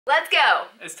Let's go.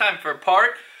 It's time for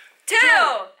part 2.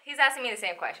 He's asking me the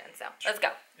same question, so let's go.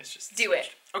 It's just do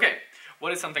it. Okay.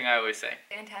 What is something I always say?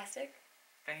 Fantastic.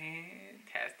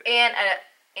 Fantastic.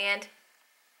 And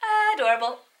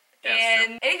adorable. Yeah,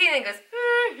 and anything that goes.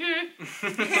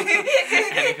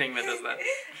 Anything that does that.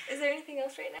 Is there anything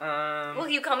else right now? Well,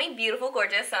 you call me beautiful,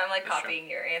 gorgeous, so I'm like copying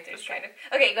your answers, kind of.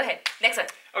 Okay, go ahead. Next one.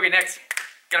 Okay, next.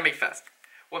 Gotta make it fast.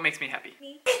 What makes me happy?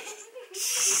 Me.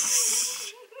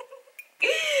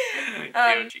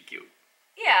 Cute.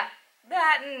 Yeah,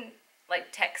 that and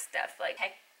like tech stuff, like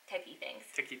techie things.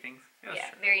 Techie things.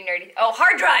 Yeah, very nerdy. Oh,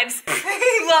 hard drives.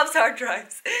 He loves hard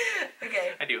drives.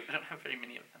 Okay. I do. I don't have very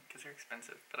many of them because they're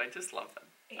expensive, but I just love them.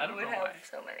 I don't know why. Have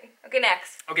so many. Okay,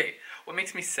 next. Okay, what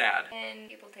makes me sad? And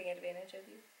people take advantage of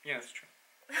you. Yeah, that's true.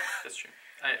 That's true.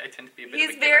 I tend to be a bit.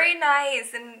 He's very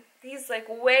nice, and he's like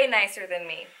way nicer than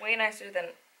me. Way nicer than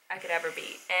I could ever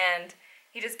be, and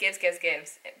he just gives,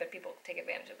 but people take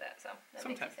advantage of that. So that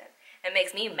makes me sad. It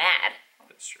makes me mad.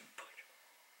 That's true.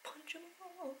 Punch him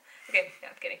all. Okay, no,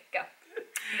 I'm kidding. Go.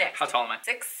 Next. How tall am I? 6'3".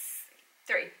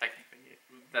 Technically,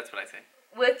 that's what I say.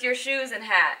 With your shoes and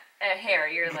hat and hair,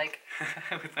 you're like.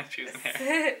 With my shoes and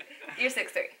hair. You're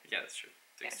 6'3". Yeah, that's true.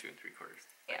 6'2" and 3/4.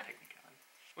 Yeah. Technicality.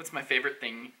 What's my favorite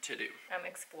thing to do?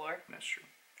 Explore. That's true.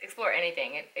 Explore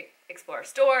anything. Explore a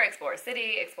store, explore a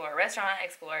city, explore a restaurant,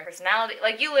 explore personality.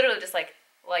 Like, you literally just like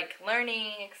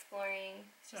learning, exploring.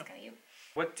 It's just kind of you.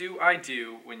 What do I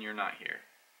do when you're not here?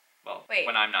 Well,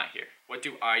 when I'm not here. What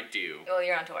do I do? Well,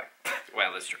 you're on tour.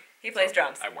 Well, that's true. He plays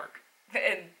drums. I work.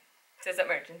 And sets up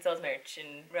merch and sells merch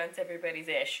and runs everybody's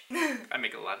ish. I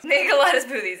make a lot of Make a lot of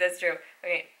smoothies, that's true.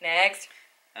 Okay, next.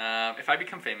 If I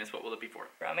become famous, what will it be for?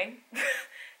 Drumming.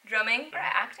 Drumming. Or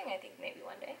acting, I think, maybe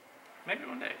one day. Maybe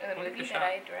one day. A movie that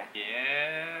I direct.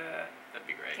 Yeah, that'd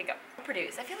be great. Okay, go.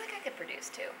 Produce. I feel like I could produce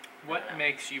too. What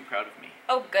makes you proud of me?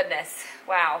 Oh, goodness.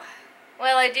 Wow.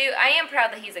 Well, I am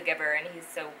proud that he's a giver and he's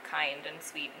so kind and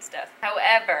sweet and stuff.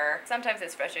 However, sometimes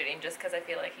it's frustrating just because I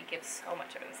feel like he gives so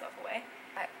much of himself away.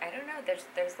 I don't know.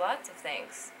 There's lots of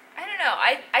things. I don't know.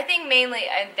 I think mainly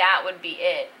that would be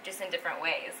it, just in different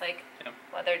ways. Like,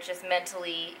 whether it's just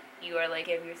mentally you are like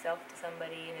give yourself to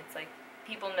somebody and it's like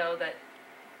people know that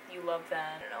you love them.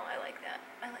 I don't know. I like that.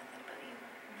 I like that about you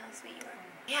and how sweet you are.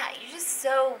 Yeah, you're just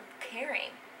so caring.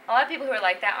 A lot of people who are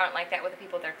like that aren't like that with the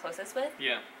people they're closest with.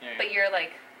 Yeah. But you're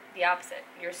like the opposite.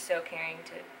 You're so caring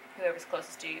to whoever's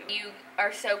closest to you. You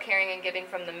are so caring and giving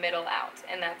from the middle out,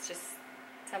 and that's just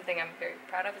something I'm very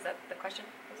proud of. Is that the question?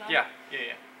 Yeah.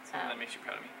 Something that makes you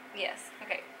proud of me. Yes.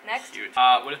 Okay. Next. Huge.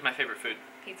 What is my favorite food?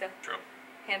 Pizza. True.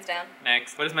 Hands down.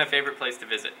 Next. What is my favorite place to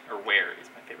visit? Or where is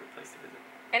my favorite place to visit?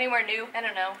 Anywhere new. I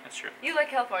don't know. That's true. You like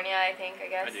California, I think, I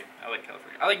guess. I do. I like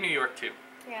California. I like New York, too.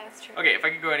 Yeah, that's true. Okay, if I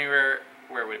could go anywhere,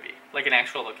 where would it be? Like an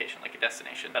actual location, like a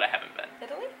destination that I haven't been.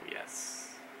 Italy?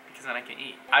 Yes. Because then I can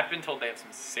eat. I've been told they have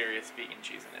some serious vegan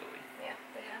cheese in Italy. Yeah,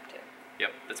 they have to.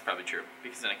 Yep, that's probably true.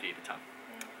 Because then I could eat a ton.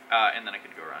 Yeah. And then I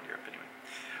could go around Europe anyway.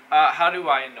 How do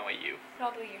I annoy you?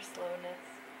 Probably your slowness.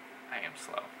 I am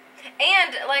slow.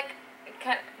 And, like,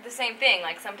 kind of the same thing.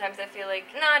 Like, sometimes I feel like,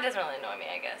 no, it doesn't really annoy me,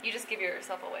 I guess. You just give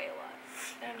yourself away a lot.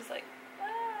 And I'm just like,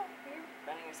 you're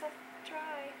running yourself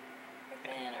dry. Or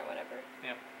thin, or whatever.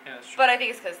 Yeah, that's true. But I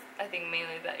think it's because, I think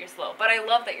mainly that you're slow. But I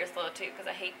love that you're slow, too, because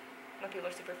I hate when people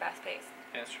are super fast-paced.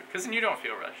 Yeah, that's true. Because then you don't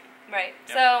feel rushed. Right.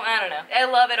 Yep. So, I don't know. I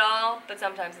love it all, but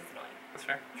sometimes it's annoying. That's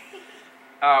fair.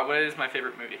 What is my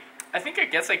favorite movie? I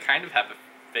guess I kind of have a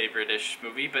favorite-ish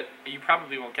movie, but you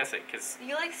probably won't guess it, because...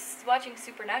 You like watching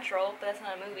Supernatural, but that's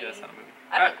not a movie. Yeah, that's not a movie.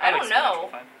 I don't know.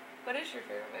 Fine. What is your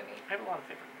favorite movie? I have a lot of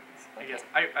favorite movies. Okay. I guess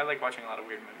I like watching a lot of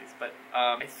weird movies, but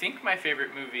I think my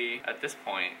favorite movie at this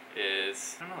point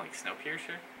is, I don't know, like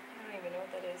Snowpiercer? I don't even know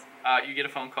what that is. You get a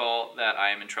phone call that I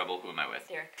am in trouble. Who am I with?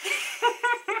 Derek.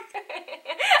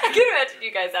 I can imagine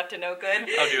you guys up to no good.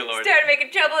 Oh, dear Lord. Started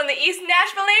making trouble in the East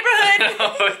Nashville neighborhood.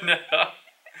 Oh, no.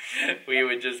 We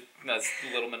would just, us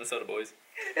little Minnesota boys.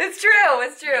 It's true,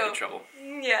 it's true. Get in trouble.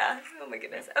 Yeah. Oh my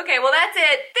goodness. Okay, well that's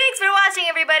it. Thanks for watching,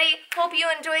 everybody. Hope you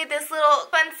enjoyed this little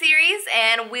fun series,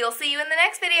 and we'll see you in the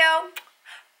next video.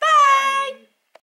 Bye!